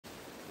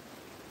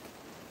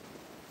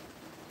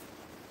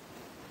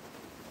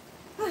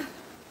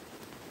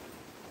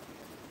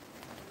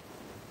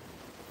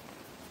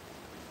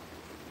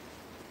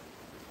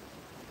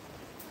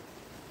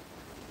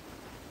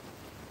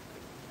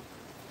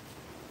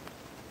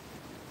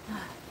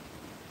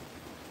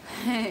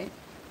Hey.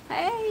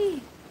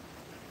 Hey.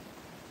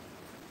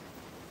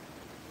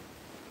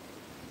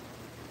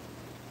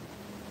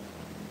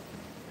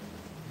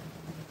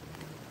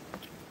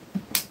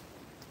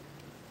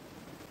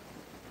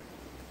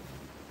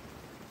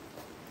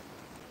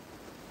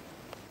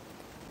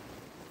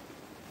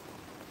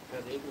 Ja,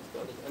 Regen ist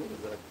gar nicht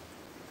angesagt.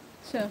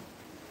 Sure.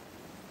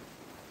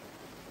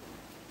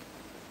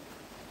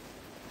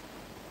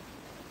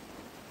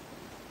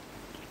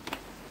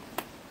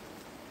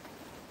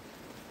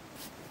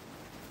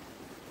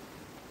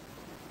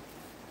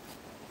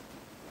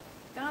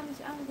 Gar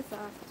nicht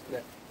angesagt.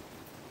 Ne.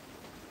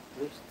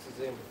 Nichts zu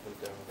sehen von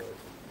der Seite.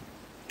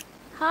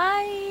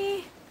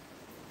 Hi.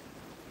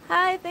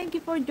 Hi, thank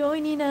you for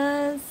joining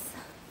us.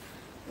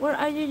 Where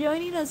are you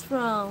joining us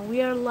from?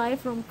 We are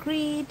live from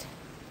Crete.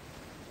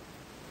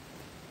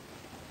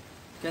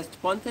 Just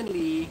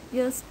spontaneously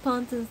Yes,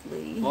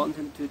 spontaneously.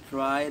 wanted to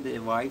try the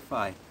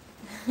Wi-Fi.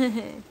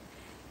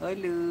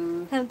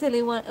 Hello.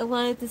 Hamtori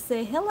wanted to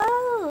say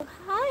hello.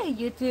 Hi,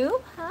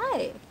 YouTube.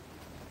 Hi.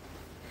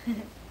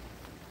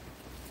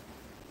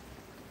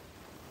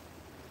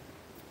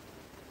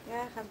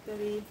 Yeah,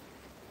 Hamtori.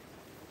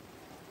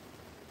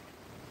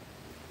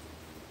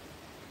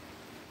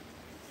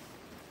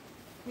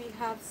 We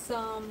have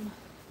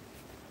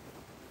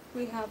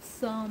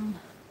some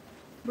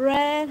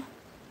bread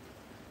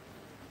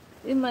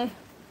in my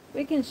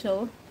we can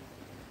show.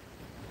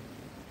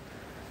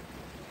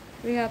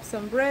 We have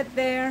some bread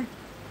there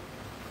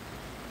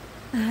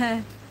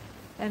and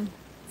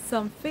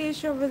some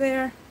fish over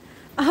there.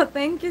 Oh,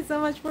 thank you so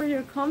much for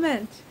your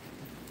comment.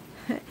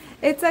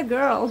 It's a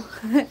girl.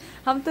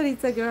 Hamtori,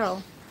 it's a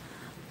girl.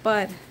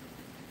 But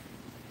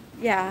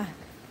yeah,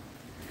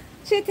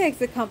 she takes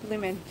the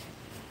compliment.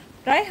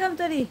 Right,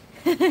 Hamtori?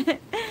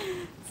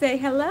 Say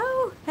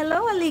hello.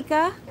 Hello,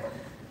 Alika.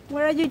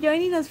 Where are you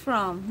joining us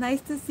from? Nice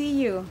to see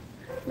you.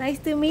 Nice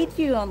to meet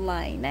you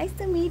online. Nice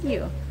to meet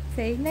you.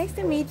 Say, nice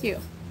to meet you.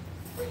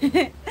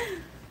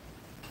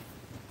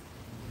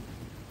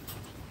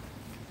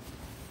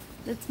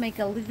 Let's make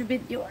a little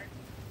bit your.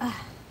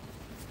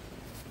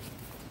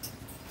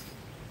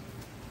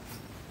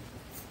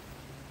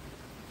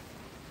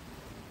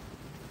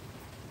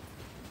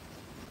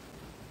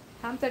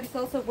 Hamtori is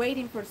also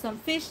waiting for some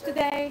fish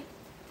today.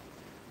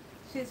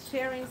 She's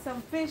sharing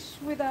some fish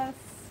with us.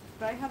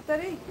 Right,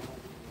 Hamtori?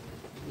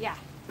 Yeah.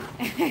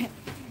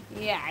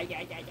 Yeah.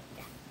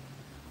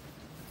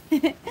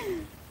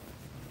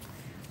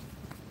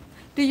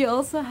 Do you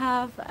also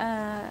have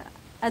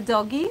a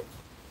doggy,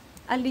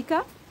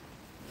 Alika?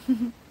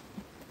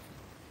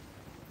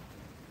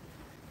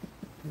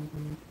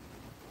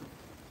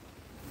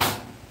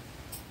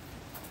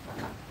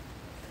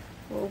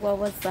 Well, what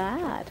was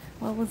that?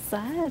 What was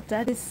that?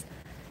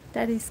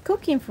 That is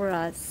cooking for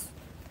us.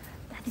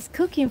 That is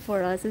cooking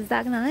for us. Is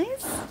that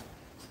nice?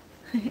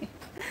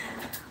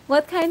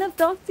 What kind of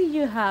dog do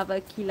you have,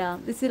 Akila?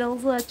 Is it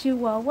also a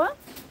Chihuahua?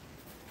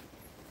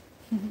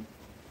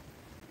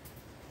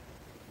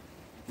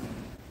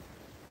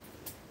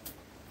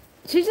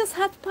 She just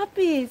had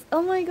puppies.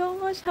 Oh my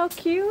gosh, how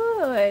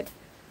cute.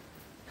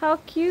 How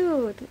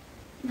cute.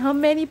 How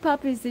many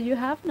puppies do you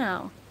have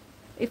now,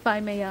 if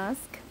I may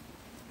ask?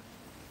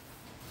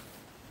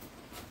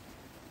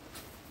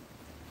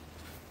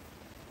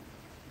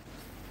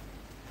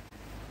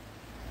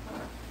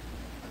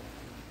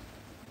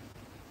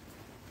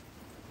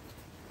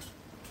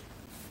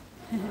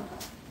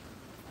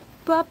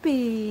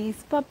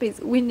 Puppies.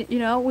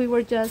 We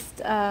were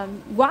just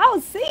wow,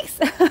 6.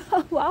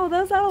 Wow,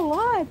 those are a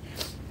lot.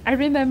 I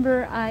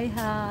remember I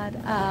had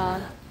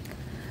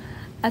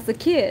as a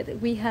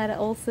kid we had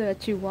also a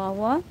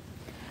Chihuahua,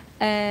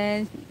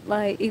 and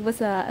like it was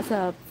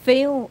a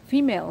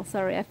female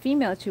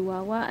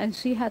Chihuahua, and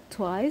she had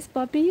twice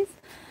puppies,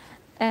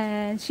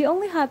 and she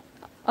only had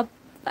a,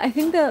 I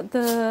think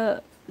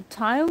the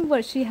time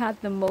where she had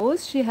the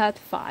most, she had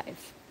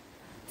 5.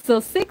 So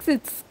 6,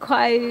 it's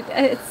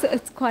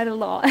quite a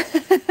lot.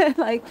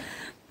 Like,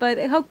 but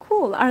how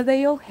cool. Are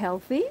they all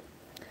healthy?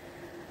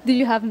 Do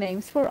you have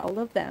names for all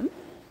of them?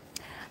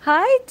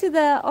 Hi to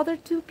the other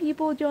 2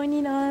 people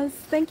joining us.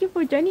 Thank you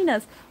for joining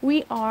us.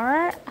 We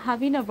are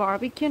having a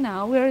barbecue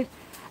now. We're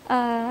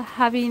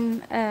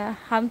having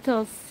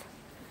Hamto's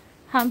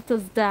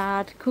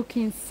dad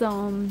cooking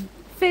some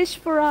fish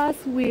for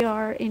us. We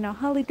are in a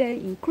holiday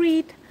in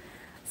Crete,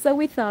 so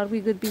we thought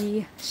we would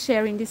be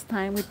sharing this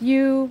time with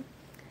you,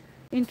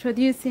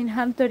 introducing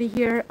Hamtori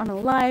here on a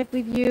live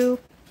with you,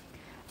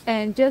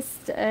 and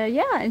just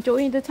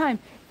enjoying the time.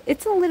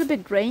 It's a little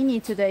bit rainy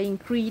today in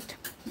Crete,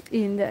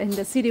 in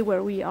the city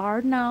where we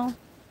are now,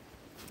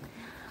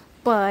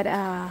 but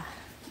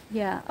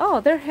yeah. Oh,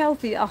 they're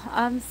healthy. Oh,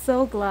 I'm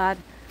so glad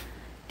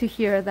to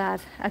hear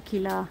that,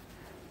 Akila.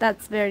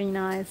 That's very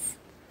nice.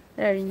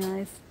 Very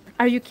nice.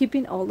 Are you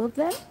keeping all of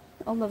them,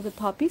 all of the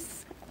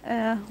puppies,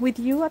 with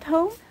you at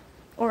home,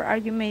 or are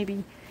you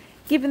maybe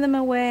giving them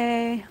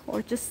away,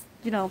 or just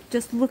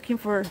just looking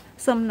for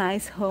some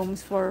nice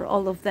homes for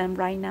all of them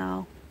right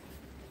now?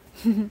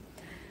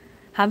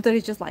 Hamtori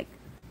is just like,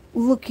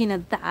 looking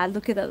at that.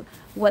 Look at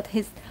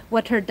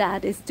what her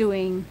dad is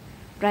doing.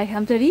 Right,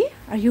 Hamtori?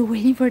 Are you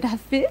waiting for that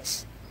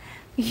fish?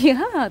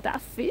 Yeah,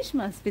 that fish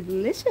must be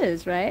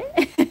delicious, right?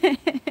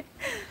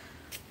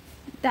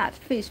 That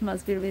fish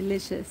must be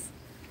delicious.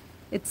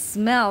 It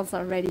smells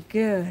already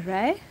good,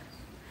 right?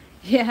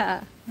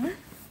 Yeah.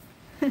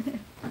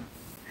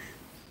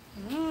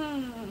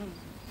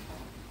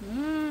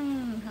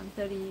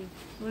 Hamtori,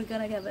 we're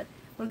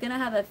gonna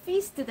have a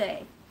feast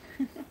today.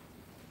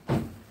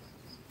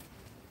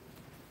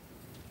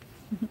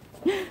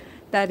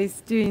 That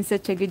is doing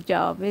such a good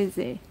job, is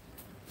it?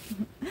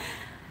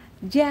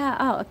 Yeah,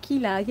 oh,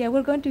 Akila, yeah,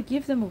 we're going to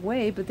give them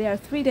away, but they are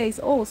 3 days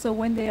old, so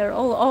when they are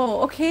old,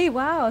 oh, okay,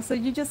 wow, so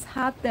you just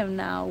had them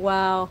now,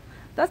 wow,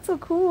 that's so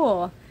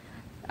cool.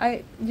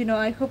 I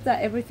hope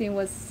that everything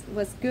was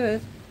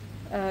good,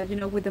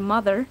 with the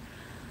mother.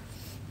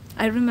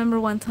 I remember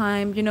one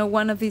time,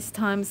 one of these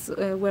times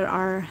where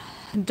our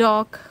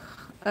dog,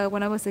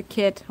 when I was a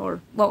kid,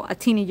 or, well, a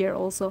teenager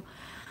also,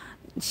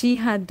 she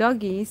had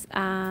doggies,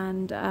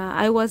 and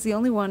I was the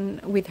only one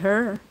with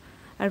her.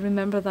 I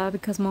remember that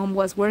because mom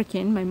was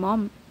working, my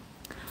mom.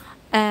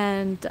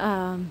 And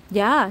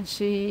yeah,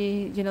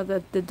 she,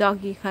 the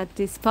doggy had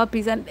these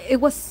puppies, and it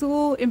was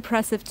so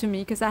impressive to me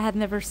because I had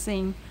never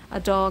seen a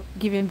dog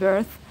giving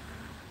birth.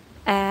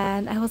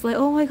 And I was like,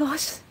 oh my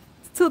gosh,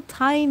 so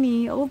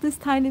tiny, all these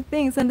tiny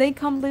things. And they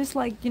come just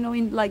like,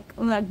 in like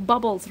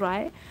bubbles,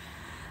 right?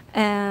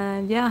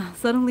 And yeah,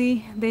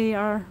 suddenly they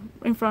are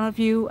in front of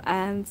you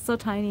and so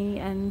tiny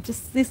and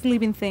just these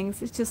living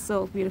things. It's just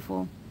so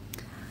beautiful.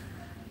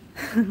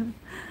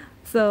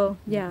 So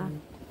yeah,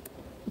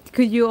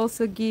 could you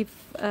also give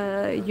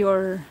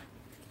your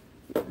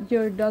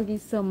doggy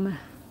some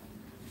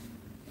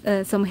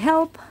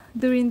help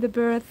during the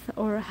birth,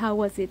 or how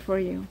was it for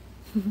you?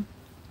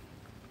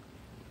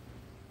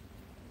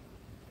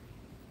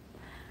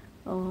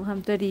 Oh,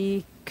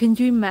 Hamtori, can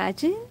you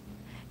imagine?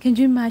 Can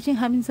you imagine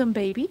having some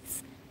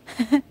babies?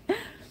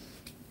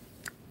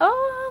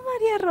 Oh,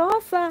 Maria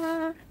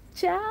Rosa.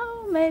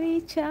 Ciao,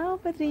 Mary. Ciao,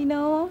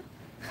 Padrino.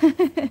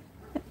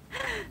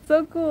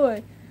 So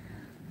cool.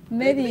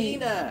 Mary.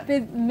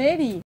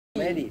 Mary.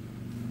 Mary.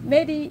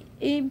 Mary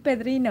in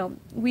Pedrino.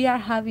 We are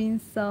having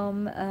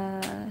some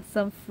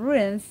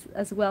friends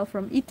as well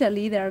from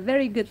Italy. They are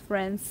very good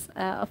friends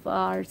of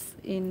ours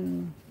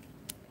in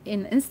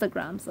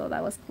Instagram, so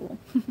that was cool.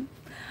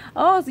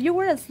 Oh, so you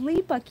were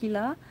asleep,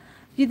 Akila.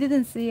 You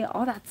didn't see.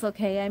 Oh, that's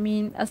okay. I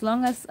mean, as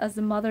long as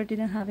the mother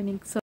didn't have any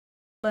sort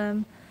of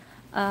problem,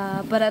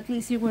 but at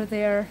least you were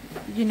there.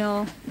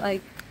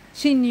 Like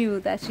she knew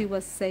that she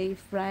was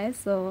safe, right?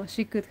 So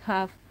she could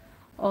have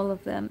all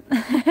of them.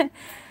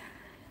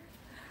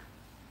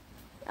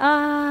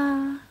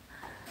 Ah,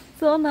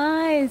 so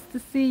nice to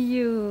see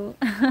you.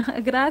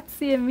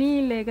 Grazie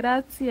mille,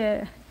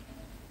 grazie.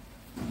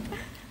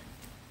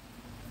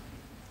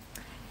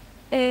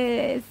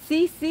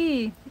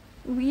 Sí,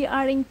 we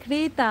are in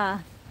Crete.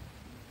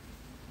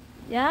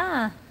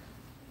 Yeah,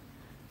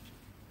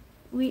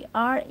 we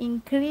are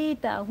in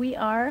Crete. We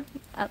are.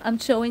 I'm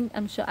showing.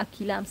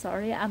 Akila. I'm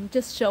sorry. I'm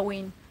just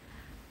showing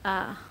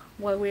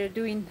what we're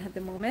doing at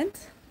the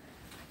moment.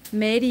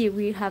 Mary,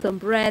 we have some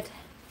bread,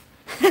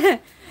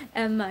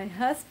 and my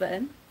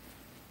husband,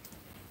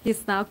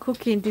 he's now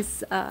cooking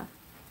this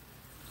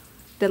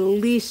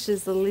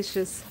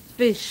delicious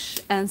fish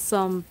and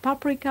some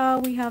paprika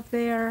we have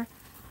there,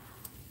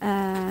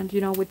 and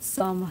with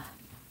some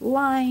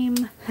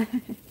lime.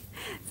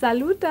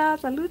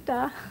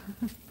 Saluta.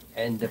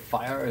 And the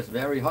fire is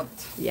very hot.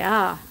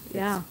 Yeah.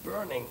 It's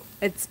burning.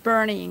 It's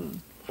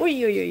burning.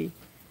 Uy.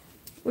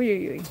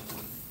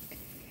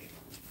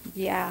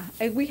 Yeah,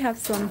 and we have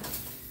some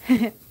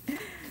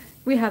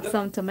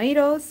some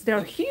tomatoes.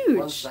 They're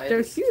huge.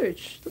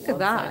 Look at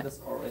that. One side is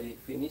already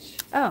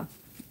finished. Oh,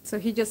 so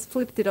he just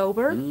flipped it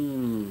over.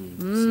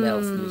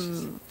 Smells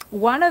delicious.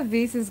 One of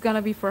these is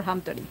gonna be for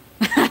Hamtori.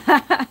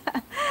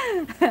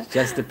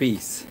 Just a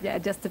piece. Yeah,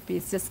 just a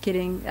piece. Just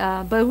kidding.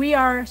 But we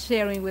are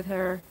sharing with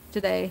her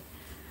today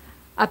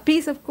a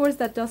piece, of course,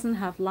 that doesn't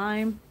have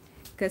lime,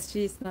 because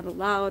she's not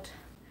allowed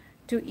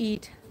to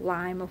eat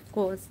lime, of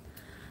course.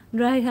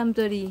 Right,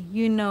 Hamtori?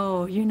 You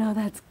know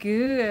that's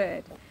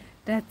good.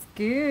 That's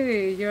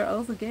good. You're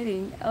also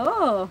getting.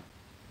 Oh,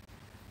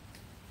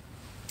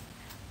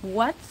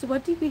 what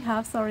did we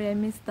have? Sorry, I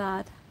missed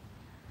that.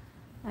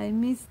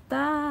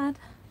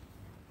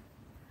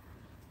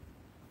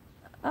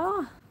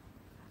 Oh,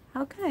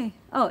 okay.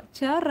 Oh,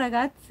 ciao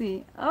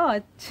ragazzi.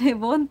 Oh, che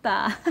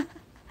bonta.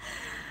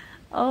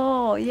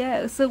 Oh,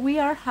 yeah. So we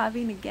are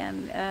having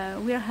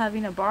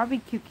a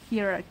barbecue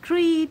here at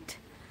Crete.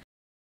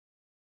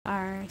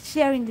 Are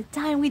sharing the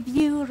time with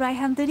you, right,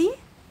 Hamtori?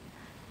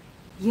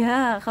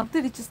 Yeah,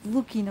 Hamtori just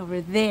looking over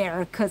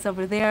there, because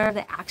over there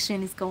the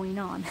action is going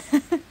on.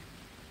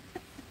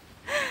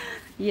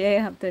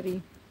 Yeah,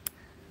 Hamtori.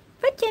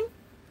 Button.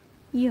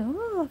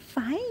 You're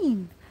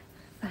fine.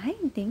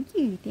 Thank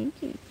you.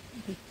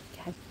 We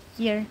got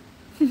here.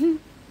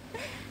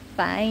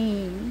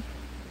 Fine.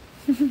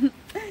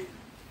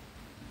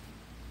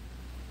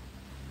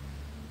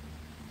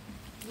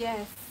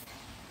 Yes.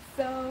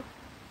 So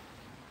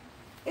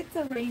it's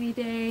a rainy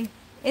day.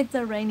 It's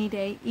a rainy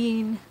day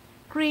in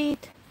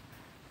Crete.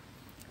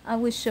 I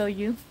will show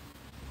you.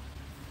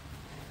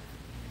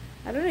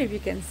 I don't know if you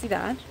can see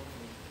that,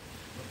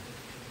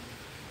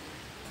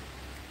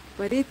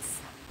 but it's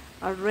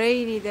a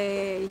rainy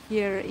day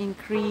here in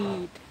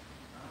Crete.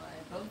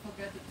 Don't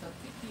forget the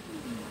tzatziki.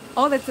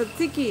 Oh, that's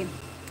tzatziki.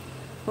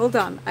 Hold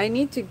on. I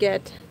need to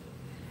get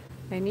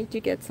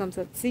some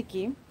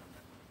tzatziki.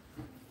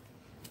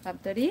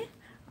 Hamtori,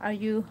 are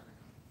you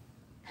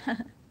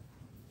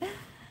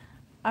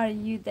are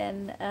you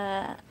then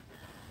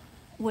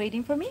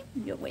waiting for me?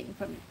 You're waiting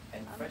for me.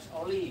 And fresh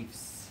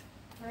olives.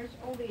 Fresh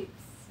olives.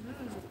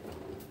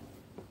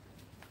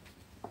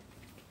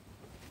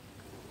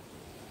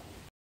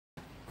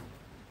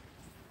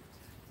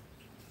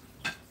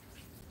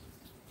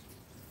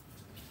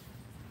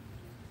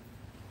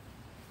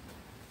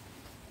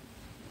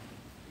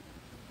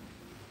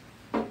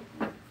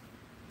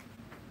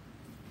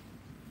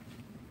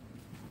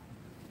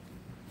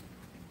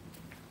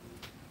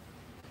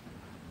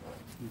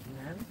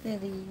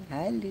 Hamtori,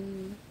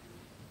 halo.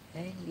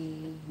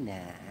 Halo,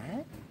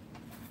 nak.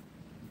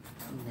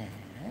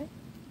 Nak.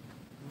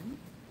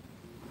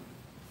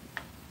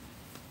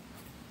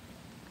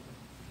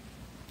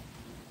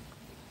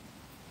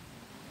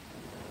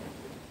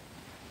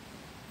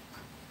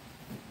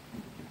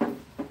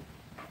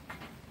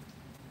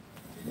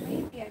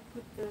 Maybe I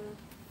put the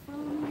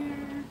phone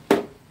here.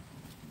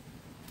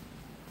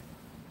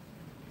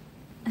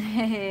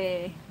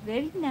 Hey,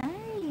 very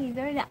nice,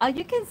 very nice. Oh,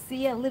 you can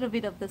see a little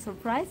bit of the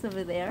surprise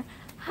over there.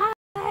 Hi,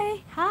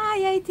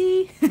 hi, IT.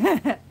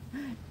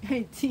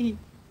 IT.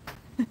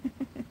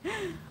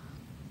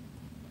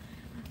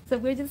 So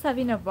we're just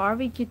having a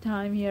barbecue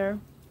time here.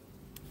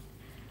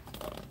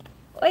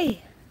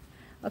 Oi.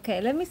 Okay,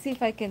 let me see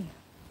if I can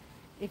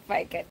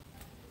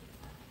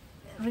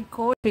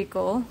record,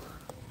 because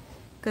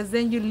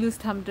then you lose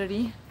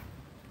Hamtori.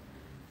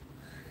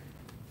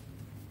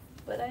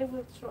 But I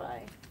will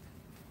try.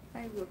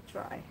 I will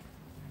try.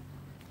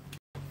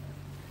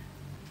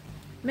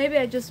 Maybe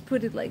I just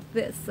put it like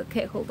this.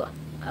 Okay, hold on.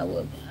 I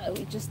will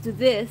just do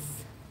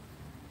this.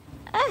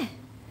 Ah.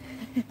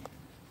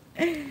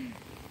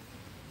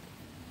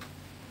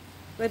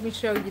 Let me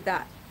show you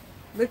that.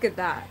 Look at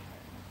that.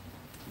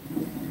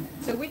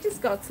 So we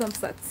just got some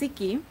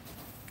tzatziki.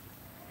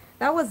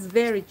 That was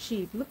very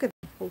cheap. Look at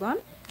that. Hold on.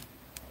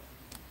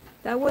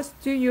 That was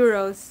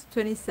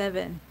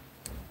 €2.27.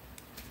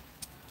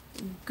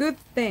 Good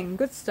thing,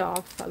 good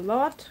stuff. A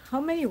lot. How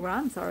many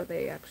grams are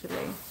they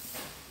actually?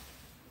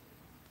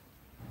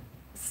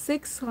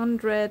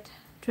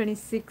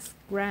 626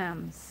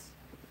 grams.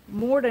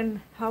 More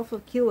than half a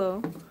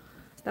kilo.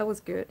 That was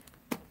good.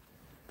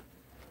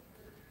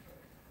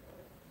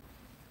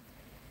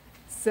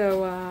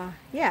 So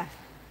yeah,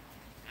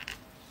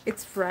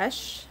 it's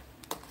fresh.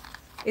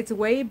 It's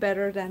way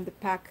better than the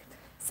packed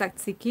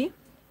tzatziki.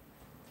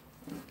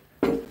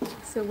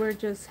 So we're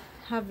just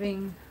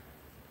having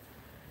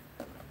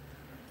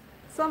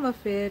some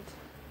of it.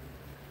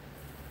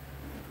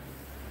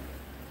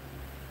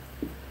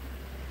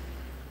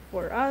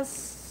 For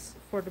us,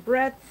 for the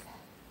bread.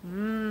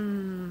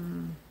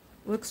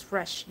 Looks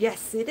fresh.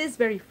 Yes, it is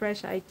very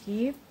fresh, IT.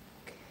 It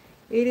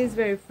is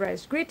very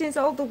fresh. Greetings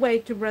all the way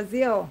to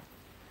Brazil.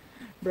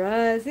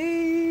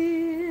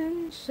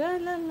 Brazil.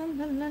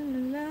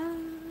 Sha-la-la-la-la-la-la.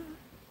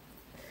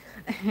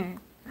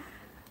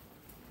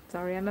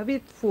 Sorry, I'm a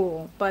bit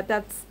full, but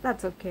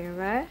that's okay,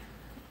 right?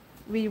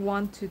 We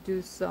want to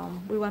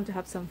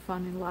have some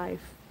fun in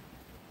life.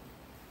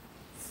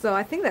 So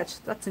I think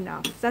that's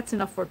enough. That's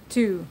enough for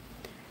two.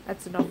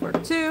 That's enough for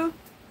two.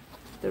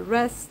 The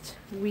rest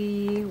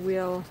we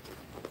will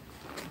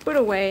put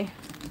away.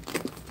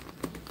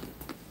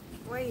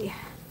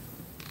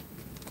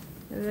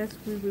 The rest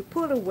we will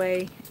put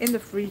away in the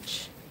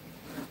fridge.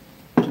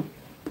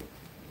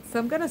 So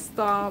I'm gonna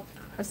start.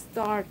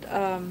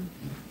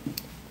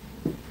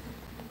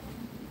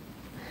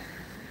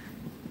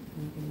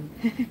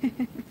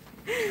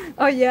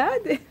 Oh yeah,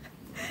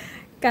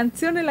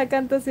 canzone la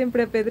canto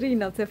sempre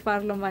Pedrino se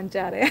farlo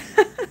mangiare.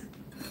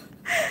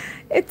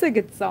 It's a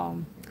good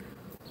song.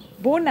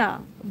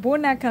 Buona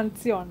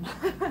canzone.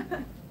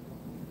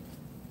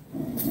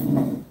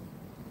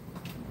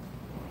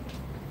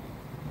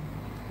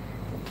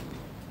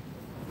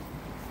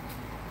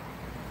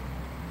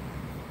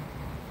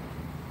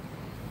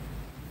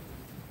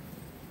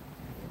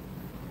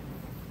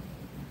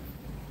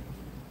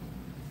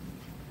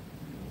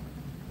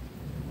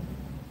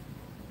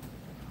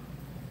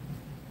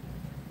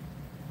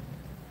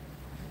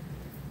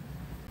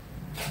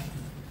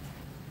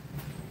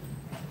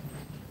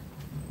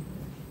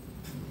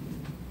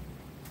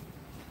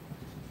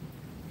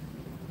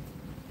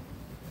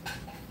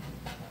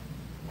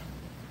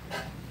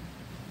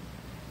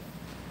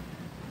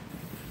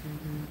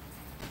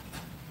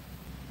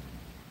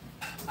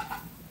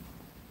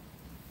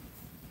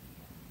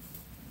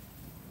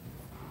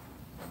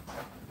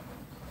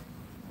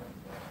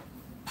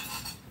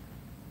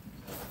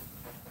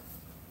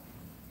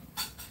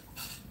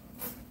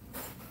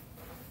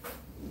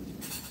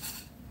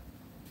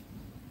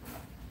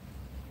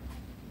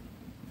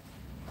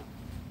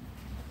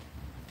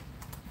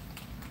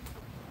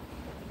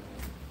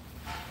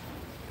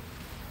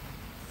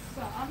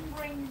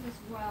 some rings as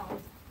well.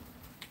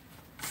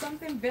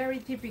 Something very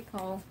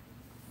typical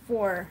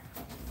for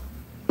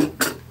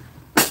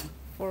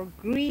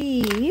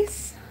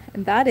Greece,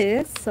 and that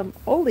is some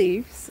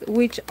olives,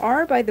 which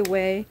are, by the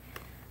way,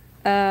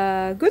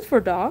 good for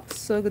dogs,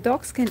 so the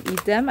dogs can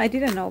eat them. I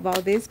didn't know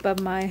about this, but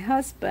my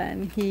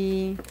husband,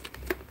 he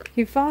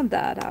found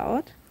that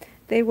out.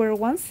 They were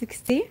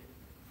 160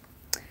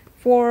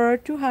 for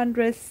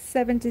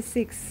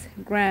 276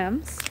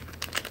 grams.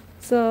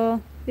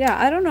 So yeah,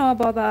 I don't know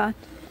about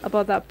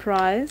that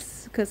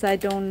price, because I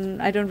don't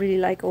really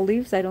like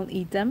olives. I don't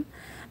eat them,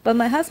 but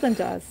my husband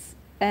does.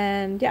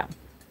 And yeah.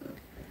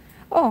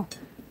 Oh,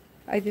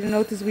 I didn't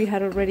notice we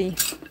had already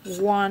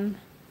one.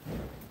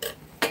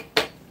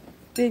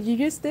 Did you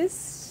use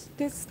this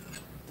dish?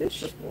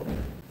 Just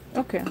one.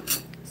 Okay,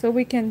 so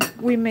we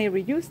may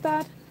reuse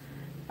that.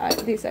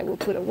 This I will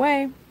put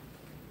away,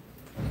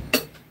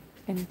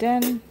 and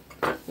then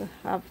we'll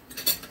have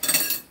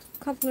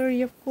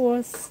cutlery, of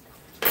course.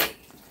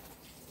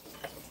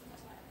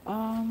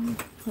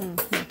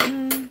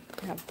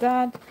 Have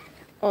that.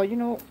 Oh, you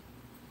know,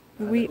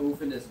 the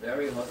oven is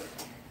very hot.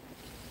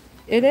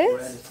 It The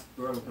bread is? is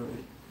burned.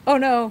 Oh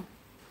no!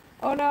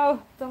 Oh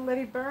no! Don't let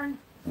it burn.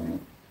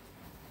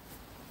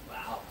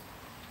 Wow.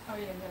 Oh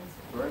yeah, It's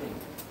burning.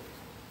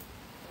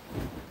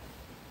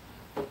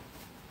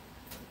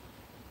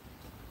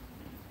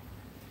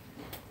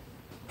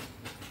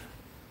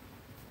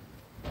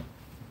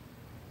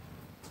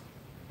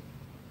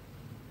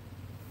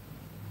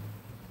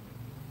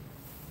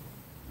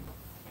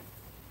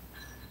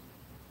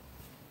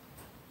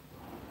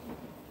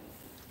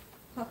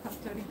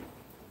 Hamtori.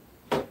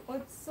 Oh,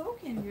 it's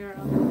soaking here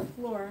on the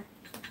floor.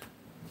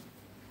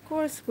 Of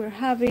course, we're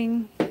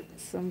having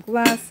some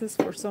glasses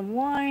for some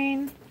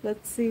wine.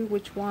 Let's see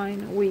which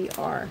wine we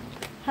are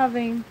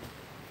having.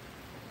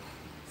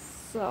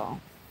 So,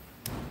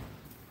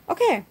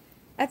 okay,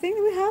 I think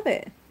we have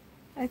it.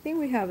 I think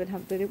we have it,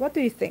 Hamtori. What do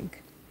you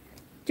think?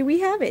 Do we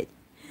have it?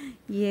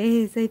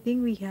 Yes, I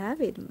think we have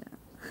it now.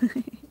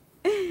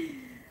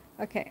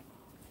 Okay,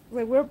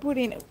 so we're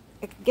putting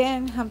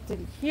again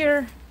Hamtori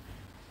here.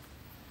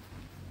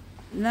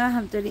 Now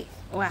Hamtori,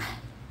 wah,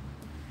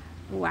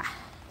 wah.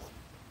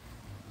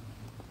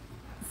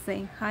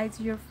 Saying hi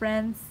to your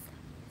friends.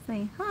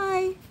 Saying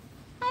hi,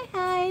 hi,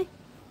 hi,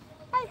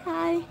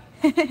 hi,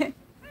 hi.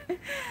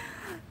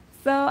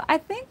 So I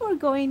think we're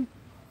going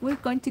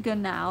to go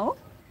now.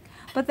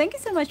 But thank you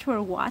so much for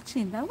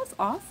watching. That was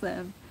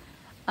awesome.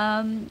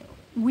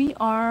 We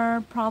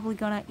are probably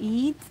gonna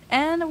eat,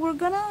 and we're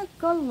gonna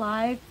go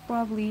live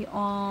probably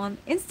on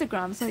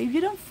Instagram. So if you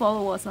don't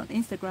follow us on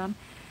Instagram,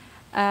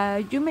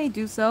 you may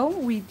do so.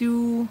 We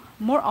do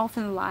more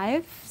often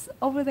lives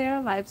over there,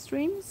 live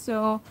streams.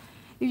 So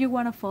if you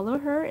want to follow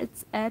her,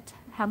 it's at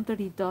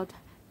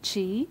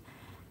hamtori.chi.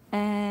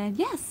 And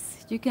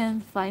yes, you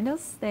can find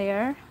us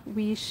there.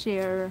 We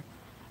share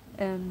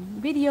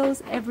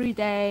videos every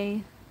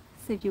day.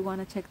 So if you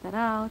want to check that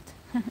out.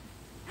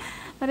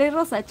 Maria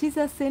Rosa,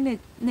 chisa se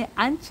ne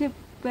anche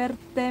per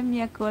te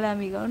mia cola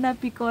amiga, una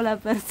piccola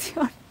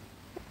versione.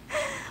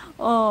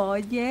 Oh,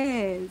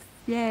 yes,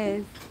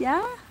 yes,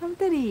 yeah,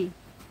 Hamtori.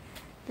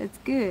 That's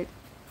good.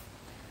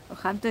 Oh,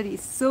 Hamtori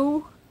is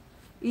so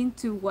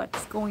into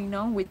what's going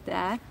on with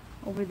that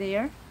over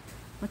there.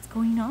 What's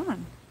going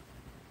on?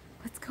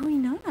 What's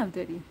going on,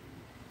 Hamtori?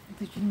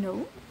 Did you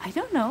know? I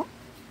don't know.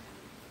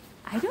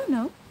 I don't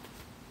know.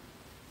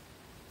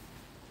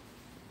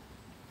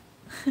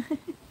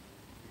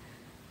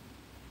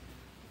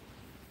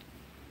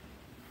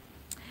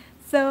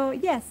 So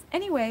yes,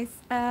 anyways,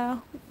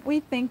 we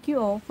thank you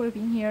all for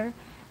being here.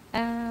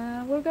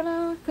 We're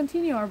gonna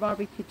continue our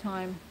barbecue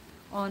time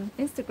on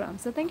Instagram.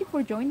 So thank you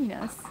for joining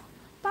us.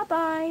 Bye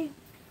bye.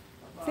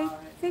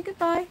 Say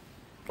goodbye.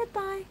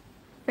 Goodbye.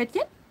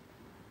 Fetchin?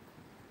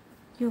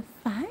 You're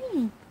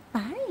fine.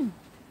 Fine.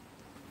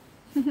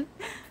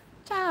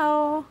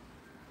 Ciao.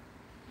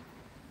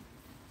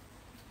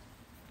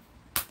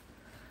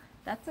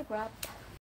 That's a wrap.